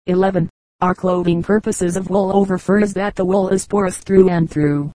11. Our clothing purposes of wool over fur is that the wool is porous through and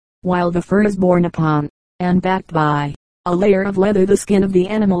through, while the fur is borne upon, and backed by, a layer of leather, the skin of the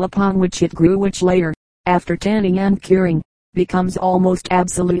animal upon which it grew, which layer, after tanning and curing, becomes almost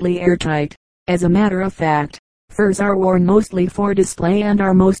absolutely airtight. As a matter of fact, furs are worn mostly for display and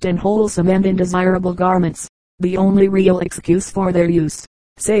are most unwholesome and undesirable garments. The only real excuse for their use,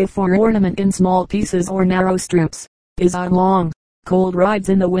 save for ornament in small pieces or narrow strips, is on long, cold rides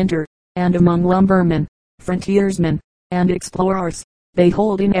in the winter, and among lumbermen, frontiersmen, and explorers. They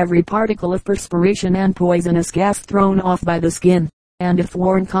hold in every particle of perspiration and poisonous gas thrown off by the skin, and if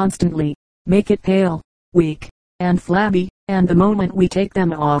worn constantly, make it pale, weak, and flabby, and the moment we take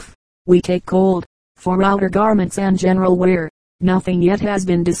them off, we take cold. For outer garments and general wear, nothing yet has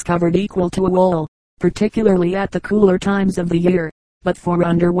been discovered equal to wool, particularly at the cooler times of the year. But for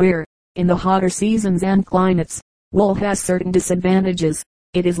underwear, in the hotter seasons and climates, wool has certain disadvantages.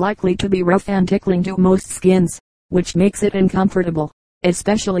 It is likely to be rough and tickling to most skins, which makes it uncomfortable,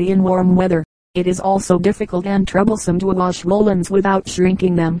 especially in warm weather. It is also difficult and troublesome to wash woolens without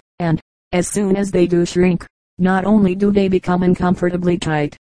shrinking them, and, as soon as they do shrink, not only do they become uncomfortably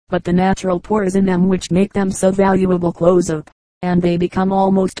tight, but the natural pores in them which make them so valuable close up, and they become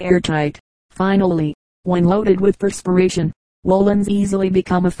almost airtight. Finally, when loaded with perspiration, woolens easily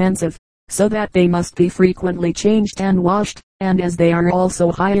become offensive, so that they must be frequently changed and washed, and as they are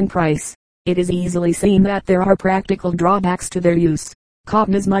also high in price, it is easily seen that there are practical drawbacks to their use.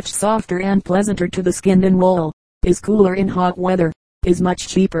 Cotton is much softer and pleasanter to the skin than wool, is cooler in hot weather, is much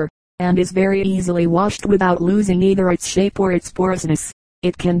cheaper, and is very easily washed without losing either its shape or its porousness.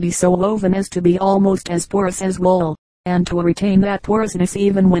 It can be so woven as to be almost as porous as wool, and to retain that porousness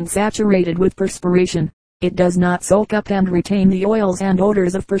even when saturated with perspiration. It does not soak up and retain the oils and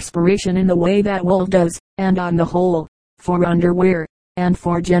odors of perspiration in the way that wool does, and on the whole, for underwear, and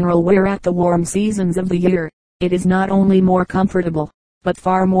for general wear at the warm seasons of the year, it is not only more comfortable, but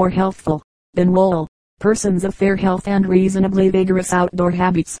far more healthful, than wool. Persons of fair health and reasonably vigorous outdoor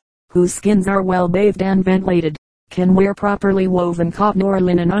habits, whose skins are well bathed and ventilated, can wear properly woven cotton or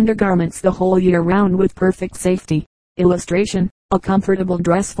linen undergarments the whole year round with perfect safety. Illustration: a comfortable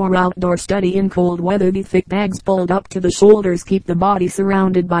dress for outdoor study in cold weather. The thick bags pulled up to the shoulders keep the body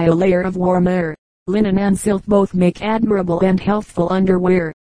surrounded by a layer of warm air. Linen and silk both make admirable and healthful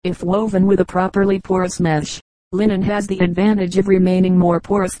underwear, if woven with a properly porous mesh. Linen has the advantage of remaining more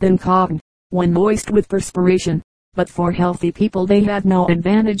porous than cotton, when moist with perspiration. But for healthy people they have no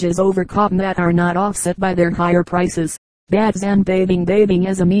advantages over cotton that are not offset by their higher prices. Baths and bathing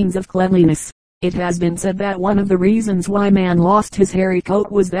as a means of cleanliness. It has been said that one of the reasons why man lost his hairy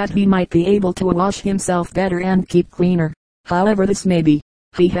coat was that he might be able to wash himself better and keep cleaner. However this may be,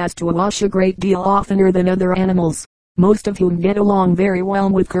 he has to wash a great deal oftener than other animals, most of whom get along very well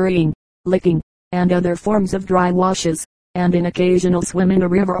with currying, licking, and other forms of dry washes, and an occasional swim in a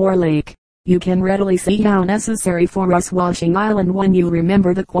river or lake. You can readily see how necessary for us washing island when you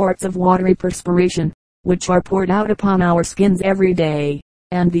remember the quarts of watery perspiration, which are poured out upon our skins every day,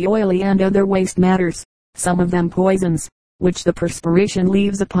 and the oily and other waste matters, some of them poisons, which the perspiration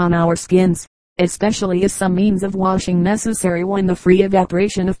leaves upon our skins. Especially is some means of washing necessary when the free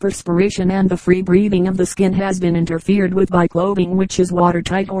evaporation of perspiration and the free breathing of the skin has been interfered with by clothing which is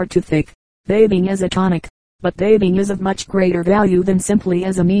watertight or too thick. Bathing is a tonic, but bathing is of much greater value than simply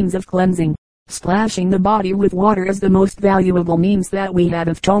as a means of cleansing. Splashing the body with water is the most valuable means that we have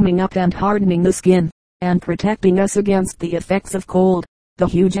of toning up and hardening the skin, and protecting us against the effects of cold. The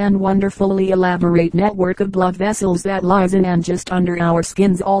huge and wonderfully elaborate network of blood vessels that lies in and just under our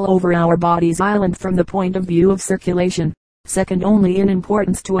skins all over our body's island from the point of view of circulation, second only in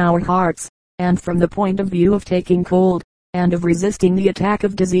importance to our hearts, and from the point of view of taking cold, and of resisting the attack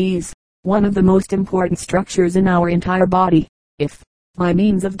of disease, one of the most important structures in our entire body. If, by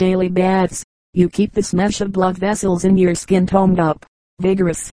means of daily baths, you keep this mesh of blood vessels in your skin toned up,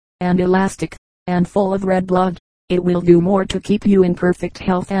 vigorous, and elastic, and full of red blood, it will do more to keep you in perfect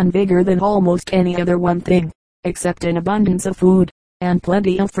health and vigor than almost any other one thing, except an abundance of food, and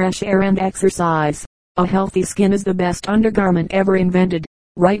plenty of fresh air and exercise. A healthy skin is the best undergarment ever invented.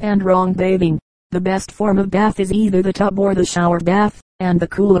 Right and wrong bathing. The best form of bath is either the tub or the shower bath, and the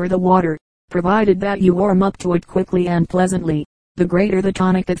cooler the water, provided that you warm up to it quickly and pleasantly. The greater the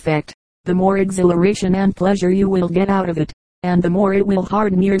tonic effect, the more exhilaration and pleasure you will get out of it, and the more it will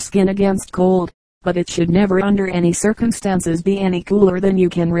harden your skin against cold. But it should never under any circumstances be any cooler than you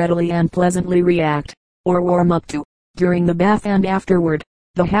can readily and pleasantly react, or warm up to, during the bath and afterward.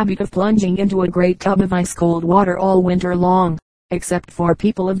 The habit of plunging into a great tub of ice cold water all winter long, except for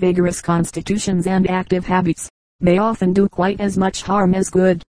people of vigorous constitutions and active habits, may often do quite as much harm as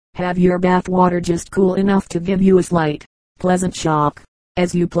good. Have your bath water just cool enough to give you a slight, pleasant shock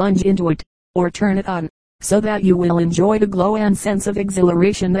as you plunge into it, or turn it on, so that you will enjoy the glow and sense of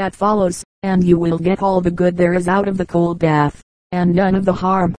exhilaration that follows, and you will get all the good there is out of the cold bath, and none of the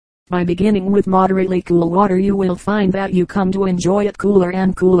harm. By beginning with moderately cool water you will find that you come to enjoy it cooler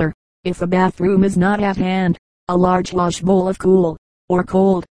and cooler. If a bathroom is not at hand, a large wash bowl of cool, or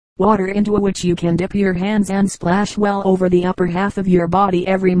cold, water into which you can dip your hands and splash well over the upper half of your body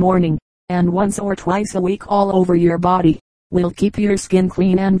every morning, and once or twice a week all over your body, will keep your skin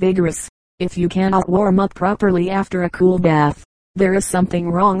clean and vigorous. If you cannot warm up properly after a cool bath, there is something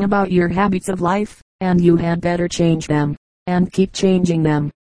wrong about your habits of life, and you had better change them, and keep changing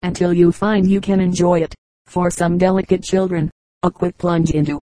them, until you find you can enjoy it. For some delicate children, a quick plunge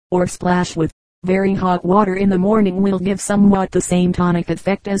into, or splash with, very hot water in the morning will give somewhat the same tonic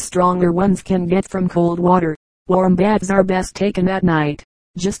effect as stronger ones can get from cold water. Warm baths are best taken at night,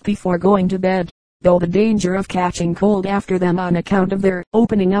 just before going to bed, though the danger of catching cold after them on account of their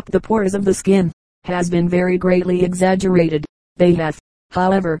opening up the pores of the skin, has been very greatly exaggerated. They have,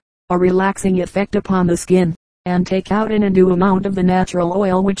 however, a relaxing effect upon the skin, and take out an undue amount of the natural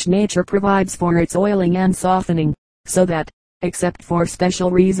oil which nature provides for its oiling and softening, so that, except for special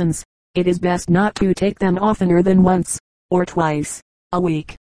reasons, it is best not to take them oftener than once, or twice, a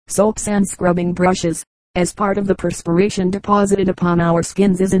week. Soaps and scrubbing brushes, as part of the perspiration deposited upon our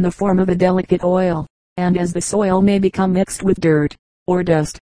skins, is in the form of a delicate oil, and as the soil may become mixed with dirt, or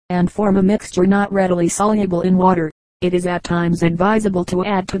dust, and form a mixture not readily soluble in water, it is at times advisable to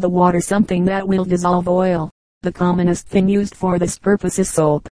add to the water something that will dissolve oil. The commonest thing used for this purpose is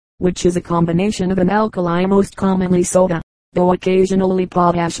soap, which is a combination of an alkali, most commonly soda, though occasionally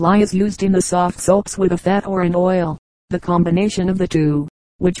potash lye is used in the soft soaps with a fat or an oil. The combination of the two,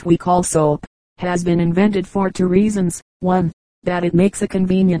 which we call soap, has been invented for two reasons. 1. That it makes a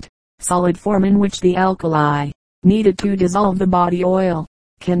convenient, solid form in which the alkali, needed to dissolve the body oil,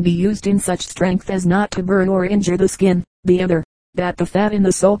 can be used in such strength as not to burn or injure the skin. The other, that the fat in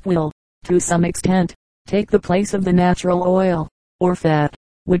the soap will, to some extent, take the place of the natural oil, or fat,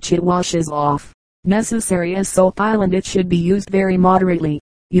 which it washes off. Necessary as soap island, it should be used very moderately.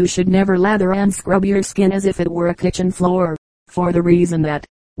 You should never lather and scrub your skin as if it were a kitchen floor, for the reason that,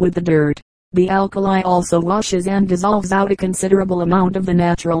 with the dirt, the alkali also washes and dissolves out a considerable amount of the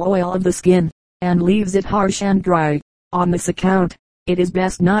natural oil of the skin, and leaves it harsh and dry. On this account, it is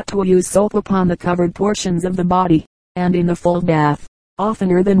best not to use soap upon the covered portions of the body, and in the full bath,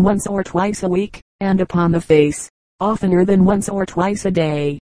 oftener than once or twice a week, and upon the face, oftener than once or twice a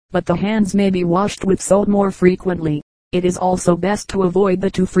day. But the hands may be washed with soap more frequently. It is also best to avoid the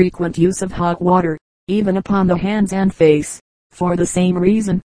too frequent use of hot water, even upon the hands and face. For the same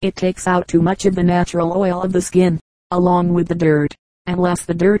reason, it takes out too much of the natural oil of the skin, along with the dirt. Unless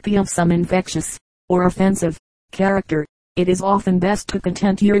the dirt be of some infectious, or offensive, character, it is often best to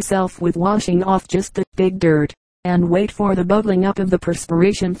content yourself with washing off just the big dirt, and wait for the bubbling up of the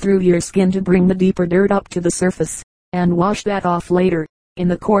perspiration through your skin to bring the deeper dirt up to the surface, and wash that off later, in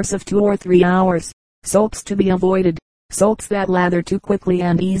the course of 2 or 3 hours. Soaps to be avoided. Soaps that lather too quickly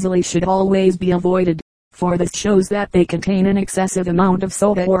and easily should always be avoided, for this shows that they contain an excessive amount of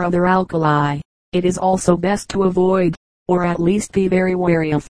soda or other alkali. It is also best to avoid, or at least be very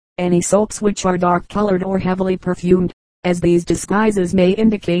wary of, any soaps which are dark colored or heavily perfumed, as these disguises may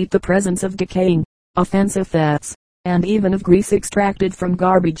indicate the presence of decaying, offensive fats, and even of grease extracted from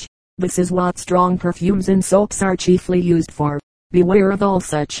garbage. This is what strong perfumes and soaps are chiefly used for. Beware of all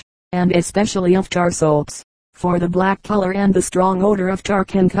such, and especially of tar soaps, for the black color and the strong odor of tar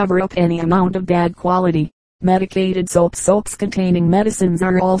can cover up any amount of bad quality. Medicated soaps containing medicines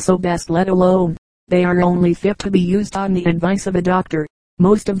are also best let alone. They are only fit to be used on the advice of a doctor.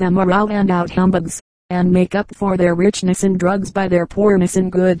 Most of them are out and out humbugs, and make up for their richness in drugs by their poorness in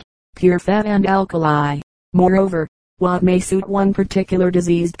good, pure fat and alkali. Moreover, what may suit one particular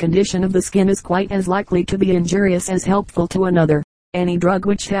diseased condition of the skin is quite as likely to be injurious as helpful to another. Any drug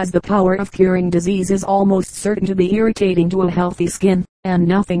which has the power of curing disease is almost certain to be irritating to a healthy skin, and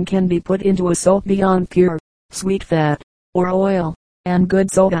nothing can be put into a soap beyond pure, sweet fat, or oil, and good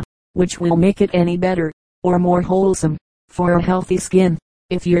soda, which will make it any better, or more wholesome, for a healthy skin.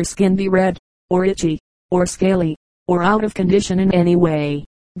 If your skin be red, or itchy, or scaly, or out of condition in any way,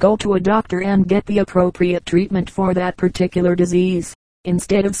 go to a doctor and get the appropriate treatment for that particular disease,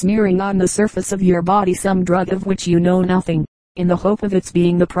 instead of smearing on the surface of your body some drug of which you know nothing, in the hope of its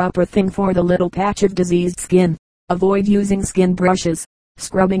being the proper thing for the little patch of diseased skin. Avoid using skin brushes.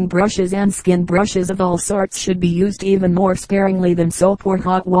 Scrubbing brushes and skin brushes of all sorts should be used even more sparingly than soap or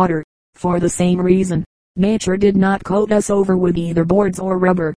hot water. For the same reason, nature did not coat us over with either boards or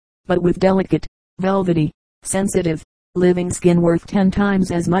rubber, but with delicate, velvety, sensitive, living skin worth 10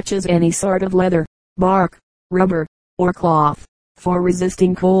 times as much as any sort of leather, bark, rubber, or cloth, for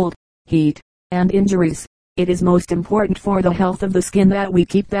resisting cold, heat, and injuries. It is most important for the health of the skin that we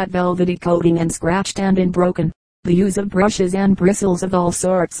keep that velvety coating unscratched and unbroken. The use of brushes and bristles of all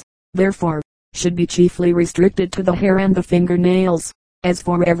sorts, therefore, should be chiefly restricted to the hair and the fingernails. As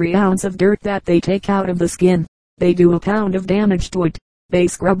for every ounce of dirt that they take out of the skin, they do a pound of damage to it. They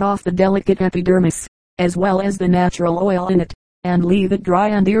scrub off the delicate epidermis, as well as the natural oil in it, and leave it dry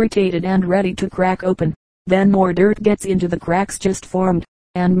and irritated and ready to crack open. Then more dirt gets into the cracks just formed,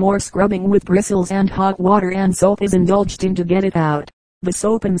 and more scrubbing with bristles and hot water and soap is indulged in to get it out. This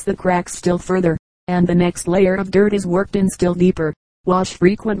opens the cracks still further, and the next layer of dirt is worked in still deeper. Wash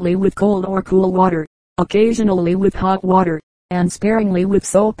frequently with cold or cool water, occasionally with hot water, and sparingly with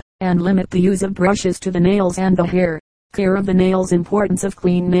soap, and limit the use of brushes to the nails and the hair. Care of the nails. Importance of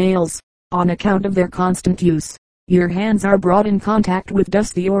clean nails. On account of their constant use, your hands are brought in contact with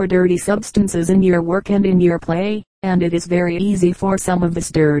dusty or dirty substances in your work and in your play, and it is very easy for some of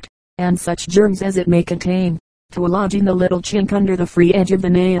this dirt, and such germs as it may contain, to lodge in the little chink under the free edge of the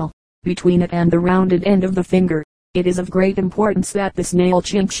nail, between it and the rounded end of the finger. It is of great importance that this nail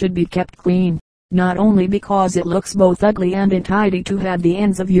chink should be kept clean, not only because it looks both ugly and untidy to have the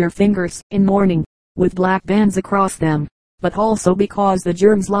ends of your fingers in mourning, with black bands across them, but also because the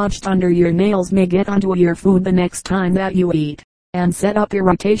germs lodged under your nails may get onto your food the next time that you eat, and set up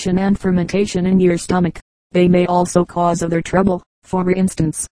irritation and fermentation in your stomach. They may also cause other trouble. For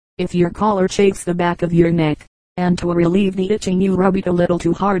instance, if your collar chafes the back of your neck, and to relieve the itching you rub it a little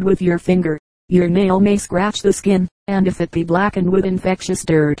too hard with your finger, your nail may scratch the skin, and if it be blackened with infectious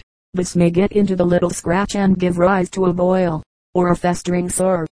dirt, this may get into the little scratch and give rise to a boil, or a festering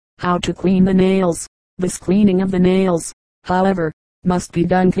sore. How to clean the nails. This cleaning of the nails, however, must be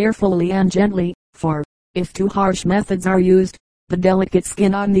done carefully and gently, for, if too harsh methods are used, the delicate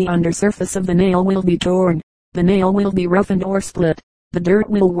skin on the under surface of the nail will be torn, the nail will be roughened or split, the dirt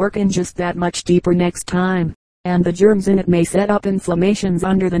will work in just that much deeper next time, and the germs in it may set up inflammations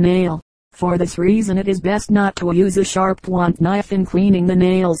under the nail. For this reason it is best not to use a sharp point knife in cleaning the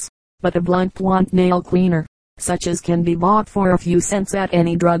nails, but a blunt point nail cleaner, such as can be bought for a few cents at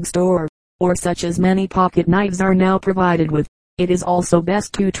any drugstore, or such as many pocket knives are now provided with. It is also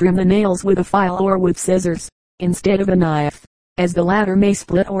best to trim the nails with a file or with scissors, instead of a knife, as the latter may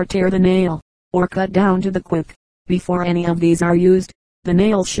split or tear the nail, or cut down to the quick. Before any of these are used, the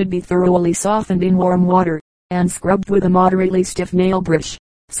nails should be thoroughly softened in warm water, and scrubbed with a moderately stiff nail brush,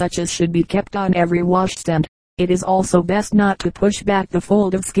 such as should be kept on every washstand. It is also best not to push back the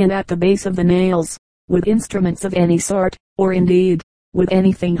fold of skin at the base of the nails, with instruments of any sort, or indeed, with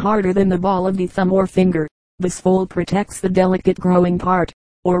anything harder than the ball of the thumb or finger. This fold protects the delicate growing part,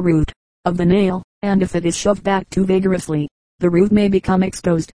 or root, of the nail, and if it is shoved back too vigorously, the root may become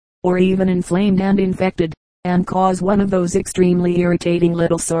exposed, or even inflamed and infected, and cause one of those extremely irritating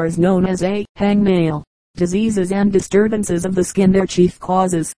little sores known as a hangnail. Diseases and disturbances of the skin. Their chief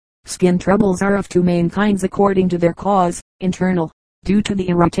causes. Skin troubles are of two main kinds according to their cause: internal, due to the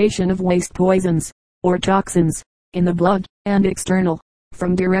irritation of waste poisons, or toxins, in the blood; and external,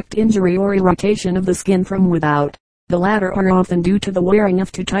 from direct injury or irritation of the skin from without. The latter are often due to the wearing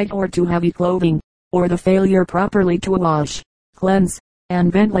of too tight or too heavy clothing, or the failure properly to wash, cleanse,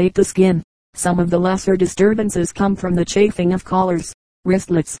 and ventilate the skin. Some of the lesser disturbances come from the chafing of collars,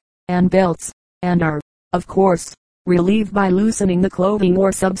 wristlets, and belts, and are, of course, relieved by loosening the clothing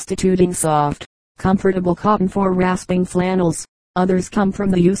or substituting soft, comfortable cotton for rasping flannels. Others come from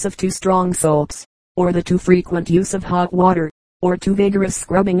the use of too strong soaps, or the too frequent use of hot water, or too vigorous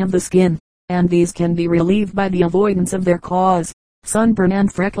scrubbing of the skin, and these can be relieved by the avoidance of their cause. Sunburn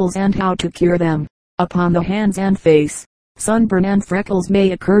and freckles and how to cure them. Upon the hands and face, sunburn and freckles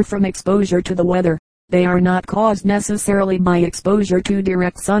may occur from exposure to the weather. They are not caused necessarily by exposure to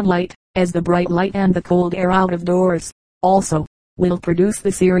direct sunlight, as the bright light and the cold air out of doors, also, will produce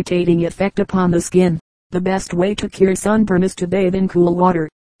this irritating effect upon the skin. The best way to cure sunburn is to bathe in cool water,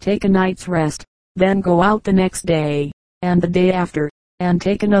 take a night's rest, then go out the next day, and the day after, and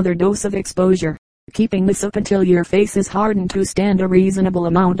take another dose of exposure, keeping this up until your face is hardened to stand a reasonable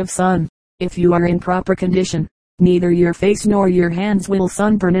amount of sun. If you are in proper condition, neither your face nor your hands will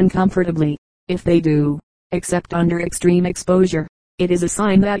sunburn uncomfortably. If they do, except under extreme exposure, it is a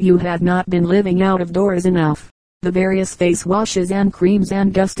sign that you have not been living out of doors enough. The various face washes and creams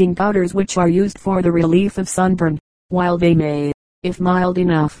and dusting powders which are used for the relief of sunburn, while they may, if mild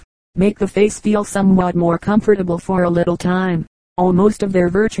enough, make the face feel somewhat more comfortable for a little time, owe most of their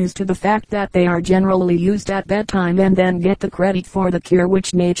virtues to the fact that they are generally used at bedtime and then get the credit for the cure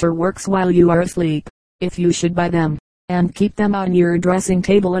which nature works while you are asleep. If you should buy them, and keep them on your dressing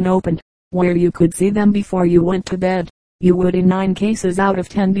table unopened, where you could see them before you went to bed, you would in 9 cases out of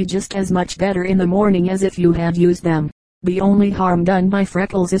 10 be just as much better in the morning as if you had used them. The only harm done by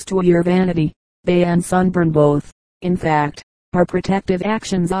freckles is to your vanity. They and sunburn both, in fact, are protective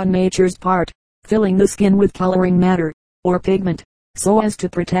actions on nature's part, filling the skin with coloring matter, or pigment, so as to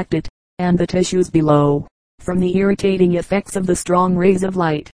protect it, and the tissues below, from the irritating effects of the strong rays of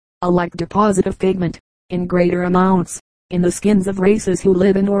light. A like deposit of pigment, in greater amounts, in the skins of races who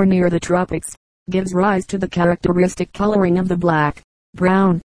live in or near the tropics, gives rise to the characteristic coloring of the black,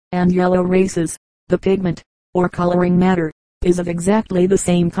 brown, and yellow races. The pigment, or coloring matter, is of exactly the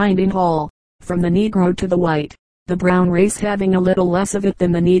same kind in all, from the Negro to the white, the brown race having a little less of it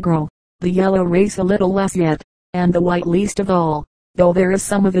than the Negro, the yellow race a little less yet, and the white least of all, though there is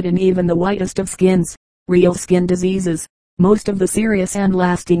some of it in even the whitest of skins. Real skin diseases. Most of the serious and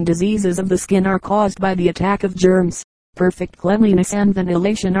lasting diseases of the skin are caused by the attack of germs. Perfect cleanliness and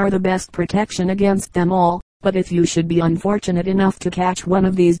ventilation are the best protection against them all, but if you should be unfortunate enough to catch one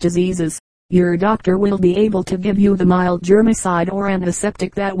of these diseases, your doctor will be able to give you the mild germicide or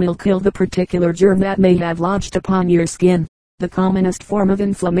antiseptic that will kill the particular germ that may have lodged upon your skin. The commonest form of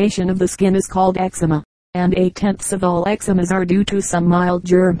inflammation of the skin is called eczema, and 8/10 of all eczemas are due to some mild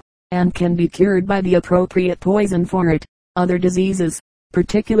germ, and can be cured by the appropriate poison for it. Other diseases,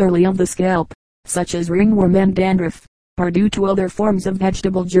 particularly of the scalp, such as ringworm and dandruff, are due to other forms of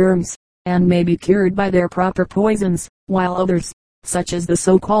vegetable germs, and may be cured by their proper poisons, while others, such as the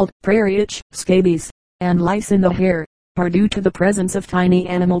so-called prairie itch, scabies, and lice in the hair, are due to the presence of tiny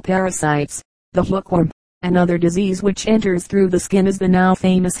animal parasites. The hookworm, another disease which enters through the skin, is the now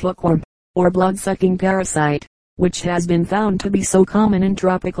famous hookworm, or blood-sucking parasite, which has been found to be so common in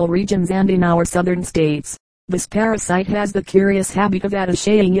tropical regions and in our southern states. This parasite has the curious habit of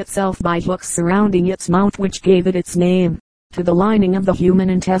attaching itself by hooks surrounding its mouth, which gave it its name, to the lining of the human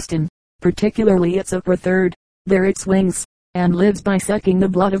intestine, particularly its upper third. There it swings, and lives by sucking the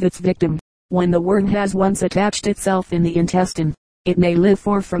blood of its victim. When the worm has once attached itself in the intestine, it may live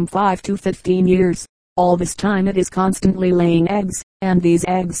for from 5 to 15 years. All this time it is constantly laying eggs, and these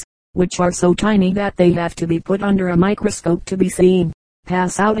eggs, which are so tiny that they have to be put under a microscope to be seen,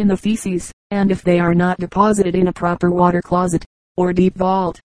 pass out in the feces, and if they are not deposited in a proper water closet, or deep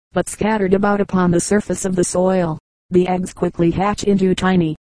vault, but scattered about upon the surface of the soil, the eggs quickly hatch into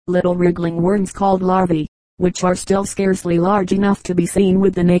tiny, little wriggling worms called larvae, which are still scarcely large enough to be seen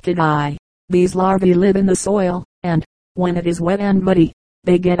with the naked eye. These larvae live in the soil, and, when it is wet and muddy,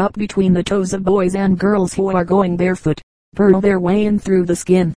 they get up between the toes of boys and girls who are going barefoot, burrow their way in through the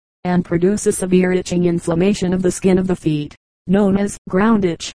skin, and produce a severe itching inflammation of the skin of the feet, known as ground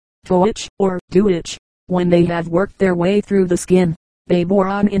itch, toe itch, or dew itch. When they have worked their way through the skin, they bore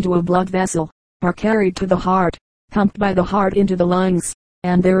on into a blood vessel, are carried to the heart, pumped by the heart into the lungs,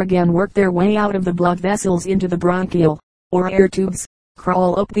 and there again work their way out of the blood vessels into the bronchial, or air tubes,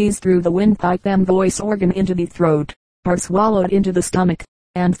 crawl up these through the windpipe and voice organ into the throat, are swallowed into the stomach,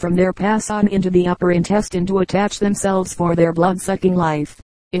 and from there pass on into the upper intestine to attach themselves for their blood-sucking life.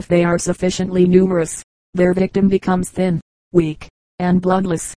 If they are sufficiently numerous, their victim becomes thin, weak, and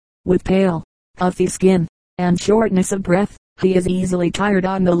bloodless, with pale, puffy skin, and shortness of breath. He is easily tired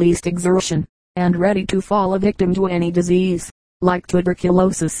on the least exertion, and ready to fall a victim to any disease, like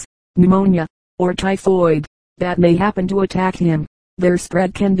tuberculosis, pneumonia, or typhoid, that may happen to attack him. Their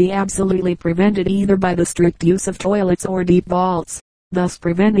spread can be absolutely prevented either by the strict use of toilets or deep vaults, thus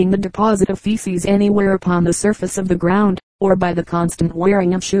preventing the deposit of feces anywhere upon the surface of the ground, or by the constant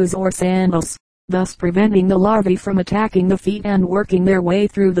wearing of shoes or sandals, thus preventing the larvae from attacking the feet and working their way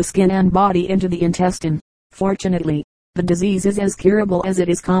through the skin and body into the intestine. Fortunately, the disease is as curable as it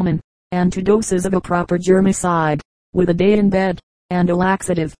is common, and 2 doses of a proper germicide, with a day in bed, and a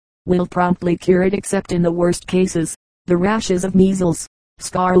laxative, will promptly cure it except in the worst cases, the rashes of measles,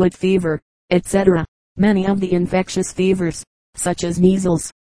 scarlet fever, etc. Many of the infectious fevers, such as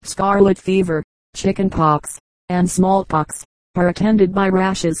measles, scarlet fever, chicken pox, and smallpox, are attended by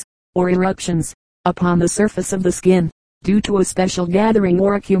rashes, or eruptions, upon the surface of the skin, due to a special gathering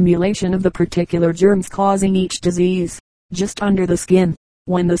or accumulation of the particular germs causing each disease, just under the skin.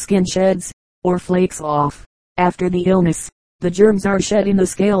 When the skin sheds, or flakes off, after the illness, the germs are shed in the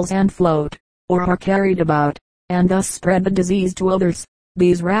scales and float, or are carried about, and thus spread the disease to others.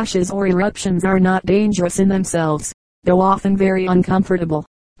 These rashes or eruptions are not dangerous in themselves, though often very uncomfortable,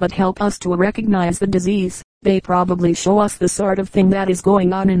 but help us to recognize the disease. They probably show us the sort of thing that is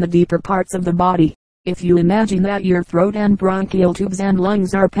going on in the deeper parts of the body, If you imagine that your throat and bronchial tubes and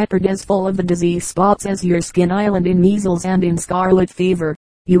lungs are peppered as full of the disease spots as your skin island in measles and in scarlet fever,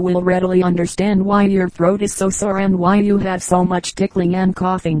 you will readily understand why your throat is so sore and why you have so much tickling and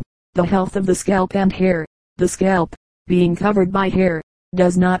coughing. The health of the scalp and hair. The scalp, being covered by hair,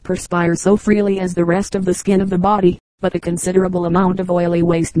 does not perspire so freely as the rest of the skin of the body, but a considerable amount of oily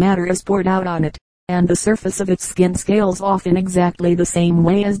waste matter is poured out on it, and the surface of its skin scales off in exactly the same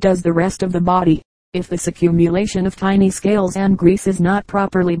way as does the rest of the body. If this accumulation of tiny scales and grease is not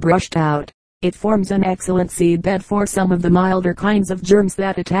properly brushed out, it forms an excellent seed bed for some of the milder kinds of germs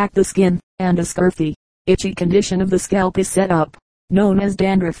that attack the skin, and a scurfy, itchy condition of the scalp is set up, known as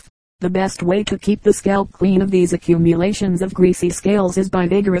dandruff. The best way to keep the scalp clean of these accumulations of greasy scales is by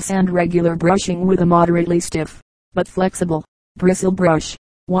vigorous and regular brushing with a moderately stiff, but flexible, bristle brush.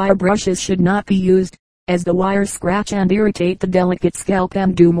 Wire brushes should not be used, as the wires scratch and irritate the delicate scalp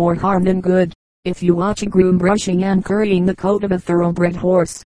and do more harm than good. If you watch a groom brushing and currying the coat of a thoroughbred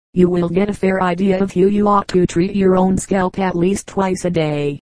horse, you will get a fair idea of how you ought to treat your own scalp at least twice a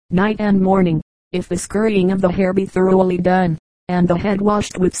day, night and morning. If the scurrying of the hair be thoroughly done, and the head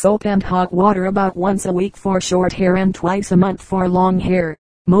washed with soap and hot water about once a week for short hair and twice a month for long hair,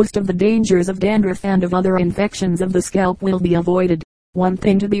 most of the dangers of dandruff and of other infections of the scalp will be avoided. One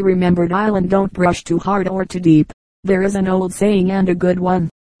thing to be remembered: island don't brush too hard or too deep. There is an old saying and a good one: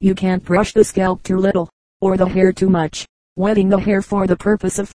 you can't brush the scalp too little, or the hair too much. Wetting the hair for the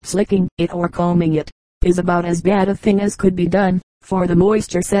purpose of slicking it or combing it, is about as bad a thing as could be done, for the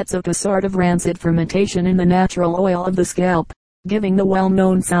moisture sets up a sort of rancid fermentation in the natural oil of the scalp, giving the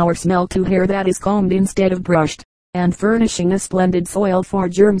well-known sour smell to hair that is combed instead of brushed, and furnishing a splendid soil for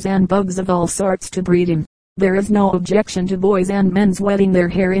germs and bugs of all sorts to breed in. There is no objection to boys and men's wetting their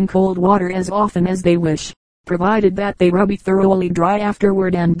hair in cold water as often as they wish, provided that they rub it thoroughly dry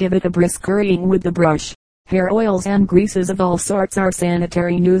afterward and give it a brisk currying with the brush. Hair oils and greases of all sorts are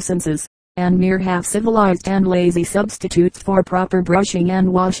sanitary nuisances, and mere half-civilized and lazy substitutes for proper brushing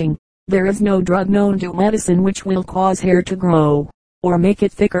and washing. There is no drug known to medicine which will cause hair to grow, or make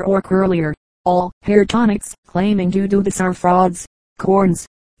it thicker or curlier. All hair tonics claiming to do this are frauds, corns,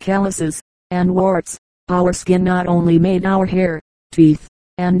 calluses, and warts. Our skin not only made our hair, teeth,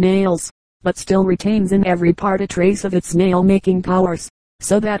 and nails, but still retains in every part a trace of its nail-making powers,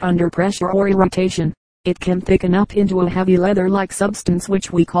 so that under pressure or irritation, it can thicken up into a heavy leather-like substance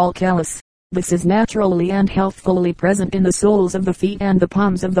which we call callus. This is naturally and healthfully present in the soles of the feet and the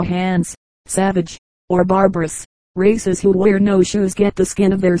palms of the hands. Savage, or barbarous, races who wear no shoes get the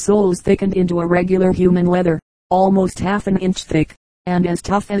skin of their soles thickened into a regular human leather, almost half an inch thick, and as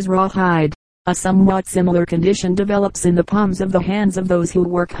tough as rawhide. A somewhat similar condition develops in the palms of the hands of those who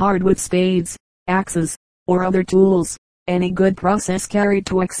work hard with spades, axes, or other tools. Any good process carried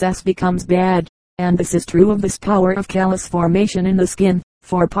to excess becomes bad, and this is true of this power of callus formation in the skin,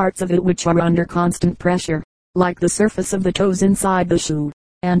 for parts of it which are under constant pressure, like the surface of the toes inside the shoe,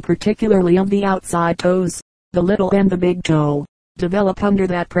 and particularly of the outside toes, the little and the big toe, develop under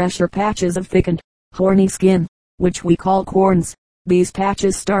that pressure patches of thickened, horny skin, which we call corns. These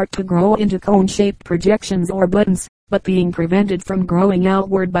patches start to grow into cone-shaped projections or buttons, but being prevented from growing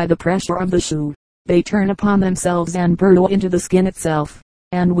outward by the pressure of the shoe, they turn upon themselves and burrow into the skin itself,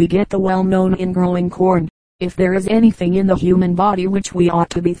 and we get the well-known ingrowing corn. If there is anything in the human body which we ought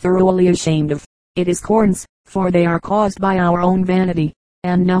to be thoroughly ashamed of, it is corns, for they are caused by our own vanity,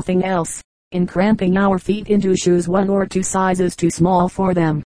 and nothing else, in cramping our feet into shoes 1 or 2 sizes too small for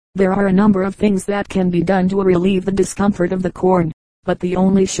them. There are a number of things that can be done to relieve the discomfort of the corn, but the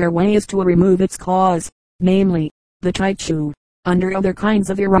only sure way is to remove its cause, namely, the tight shoe. Under other kinds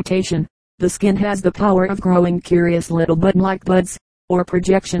of irritation, the skin has the power of growing curious little button-like buds, or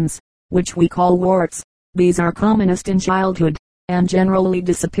projections, which we call warts. These are commonest in childhood, and generally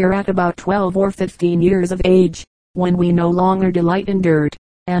disappear at about 12 or 15 years of age, when we no longer delight in dirt,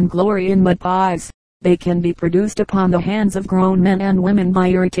 and glory in mud pies. They can be produced upon the hands of grown men and women by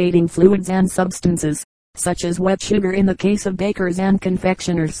irritating fluids and substances, such as wet sugar in the case of bakers and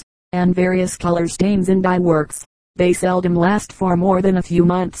confectioners, and various color stains in dye works. They seldom last for more than a few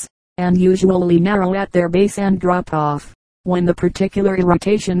months, and usually narrow at their base and drop off, when the particular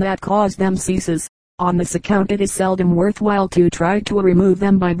irritation that caused them ceases. On this account it is seldom worthwhile to try to remove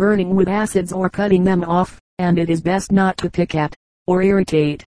them by burning with acids or cutting them off, and it is best not to pick at, or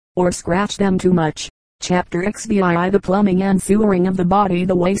irritate, or scratch them too much. Chapter XVI: The plumbing and sewering of the body.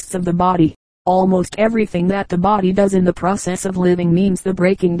 The wastes of the body. Almost everything that the body does in the process of living means the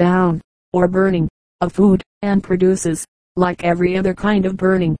breaking down, or burning, of food, and produces, like every other kind of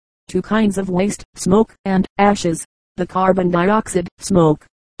burning, 2 kinds of waste, smoke and ashes. The carbon dioxide, smoke,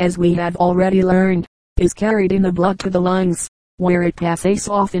 as we have already learned, is carried in the blood to the lungs, where it passes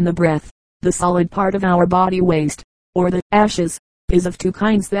off in the breath. The solid part of our body waste, or the ashes, is of two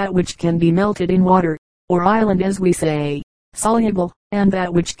kinds: that which can be melted in water, or island as we say, soluble, and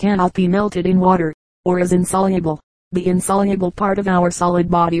that which cannot be melted in water, or is insoluble. The insoluble part of our solid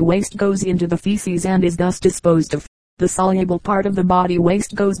body waste goes into the feces and is thus disposed of. The soluble part of the body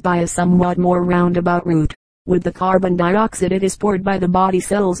waste goes by a somewhat more roundabout route. With the carbon dioxide it is poured by the body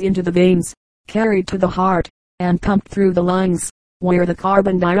cells into the veins, carried to the heart, and pumped through the lungs, where the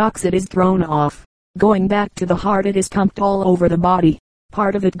carbon dioxide is thrown off. Going back to the heart it is pumped all over the body,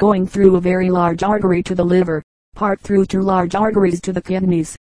 part of it going through a very large artery to the liver, part through two large arteries to the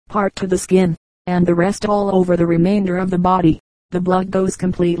kidneys, part to the skin, and the rest all over the remainder of the body. The blood goes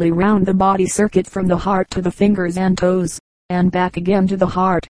completely round the body circuit from the heart to the fingers and toes, and back again to the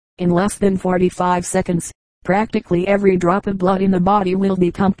heart, in less than 45 seconds. Practically every drop of blood in the body will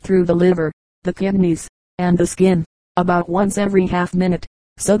be pumped through the liver, the kidneys, and the skin, about once every half minute,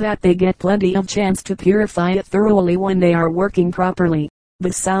 so that they get plenty of chance to purify it thoroughly when they are working properly.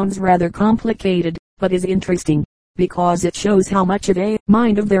 This sounds rather complicated, but is interesting, because it shows how much of a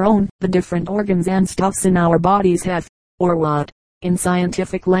mind of their own the different organs and stuffs in our bodies have, or what, in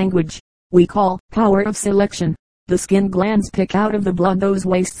scientific language, we call power of selection. The skin glands pick out of the blood those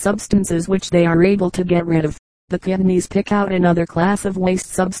waste substances which they are able to get rid of. The kidneys pick out another class of waste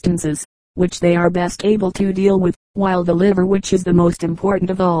substances, which they are best able to deal with, while the liver, which is the most important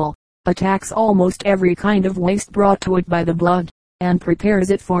of all, attacks almost every kind of waste brought to it by the blood, and prepares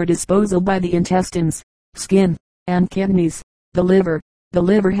it for disposal by the intestines, skin, and kidneys. The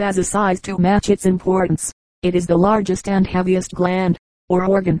liver has a size to match its importance. It is the largest and heaviest gland, or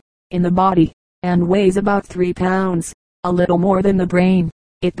organ, in the body, and weighs about 3 pounds, a little more than the brain.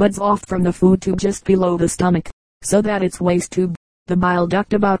 It buds off from the food tube just below the stomach, so that its waste tube, the bile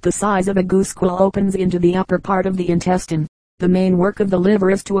duct about the size of a goose quill, opens into the upper part of the intestine. The main work of the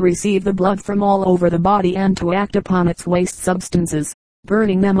liver is to receive the blood from all over the body and to act upon its waste substances,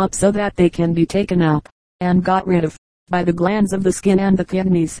 burning them up so that they can be taken up, and got rid of, by the glands of the skin and the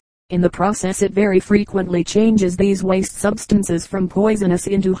kidneys. In the process it very frequently changes these waste substances from poisonous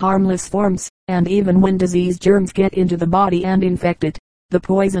into harmless forms, and even when disease germs get into the body and infect it, the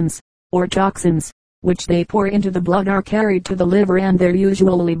poisons, or toxins, which they pour into the blood are carried to the liver and they're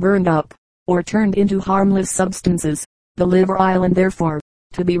usually burned up, or turned into harmless substances. The liver island therefore,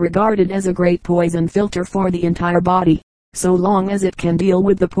 to be regarded as a great poison filter for the entire body, so long as it can deal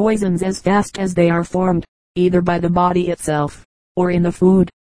with the poisons as fast as they are formed, either by the body itself, or in the food,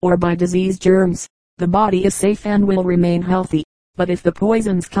 or by disease germs, the body is safe and will remain healthy. But if the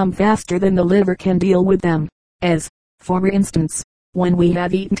poisons come faster than the liver can deal with them, as, for instance, when we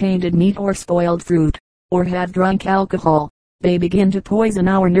have eaten tainted meat or spoiled fruit, or have drunk alcohol, they begin to poison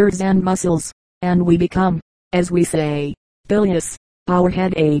our nerves and muscles, and we become, as we say, bilious. Our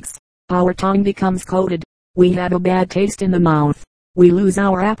head aches, our tongue becomes coated, we have a bad taste in the mouth, we lose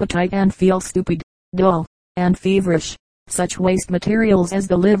our appetite and feel stupid, dull, and feverish. Such waste materials as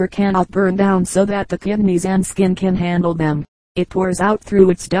the liver cannot burn down so that the kidneys and skin can handle them. It pours out through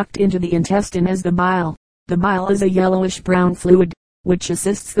its duct into the intestine as the bile. The bile is a yellowish-brown fluid, which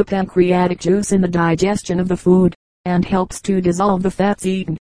assists the pancreatic juice in the digestion of the food, and helps to dissolve the fats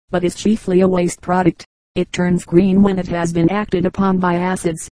eaten, but is chiefly a waste product. It turns green when it has been acted upon by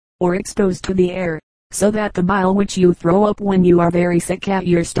acids, or exposed to the air, so that the bile which you throw up when you are very sick at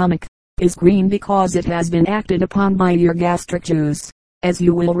your stomach, is green because it has been acted upon by your gastric juice. As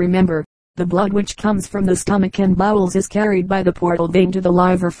you will remember, the blood which comes from the stomach and bowels is carried by the portal vein to the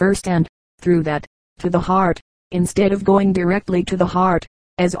liver first and, through that, to the heart, instead of going directly to the heart,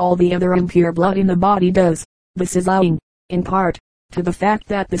 as all the other impure blood in the body does. This is owing, in part, to the fact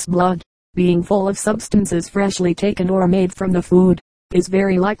that this blood, being full of substances freshly taken or made from the food, is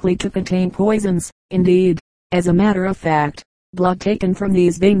very likely to contain poisons. Indeed, as a matter of fact, blood taken from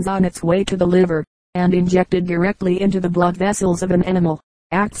these veins on its way to the liver, and injected directly into the blood vessels of an animal,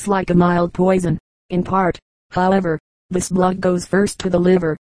 acts like a mild poison. In part, however, this blood goes first to the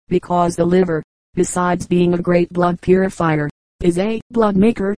liver, because the liver, besides being a great blood purifier, is a blood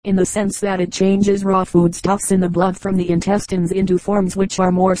maker in the sense that it changes raw foodstuffs in the blood from the intestines into forms which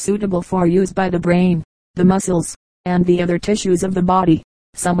are more suitable for use by the brain, the muscles, and the other tissues of the body.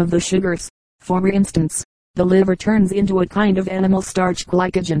 Some of the sugars, for instance, the liver turns into a kind of animal starch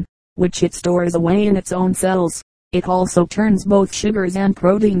glycogen, which it stores away in its own cells. It also turns both sugars and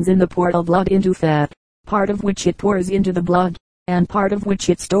proteins in the portal blood into fat, part of which it pours into the blood, and part of which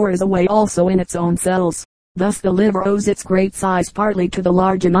it stores away also in its own cells. Thus the liver owes its great size partly to the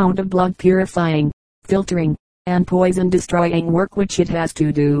large amount of blood purifying, filtering, and poison destroying work which it has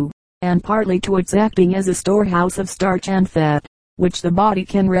to do. and partly to its acting as a storehouse of starch and fat, which the body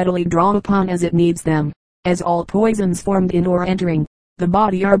can readily draw upon as it needs them. As all poisons formed in or entering the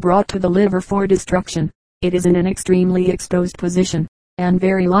body are brought to the liver for destruction, it is in an extremely exposed position, and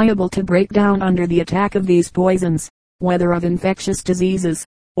very liable to break down under the attack of these poisons, whether of infectious diseases,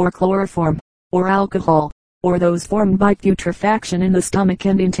 or chloroform, or alcohol, or those formed by putrefaction in the stomach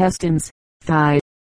and intestines. 5.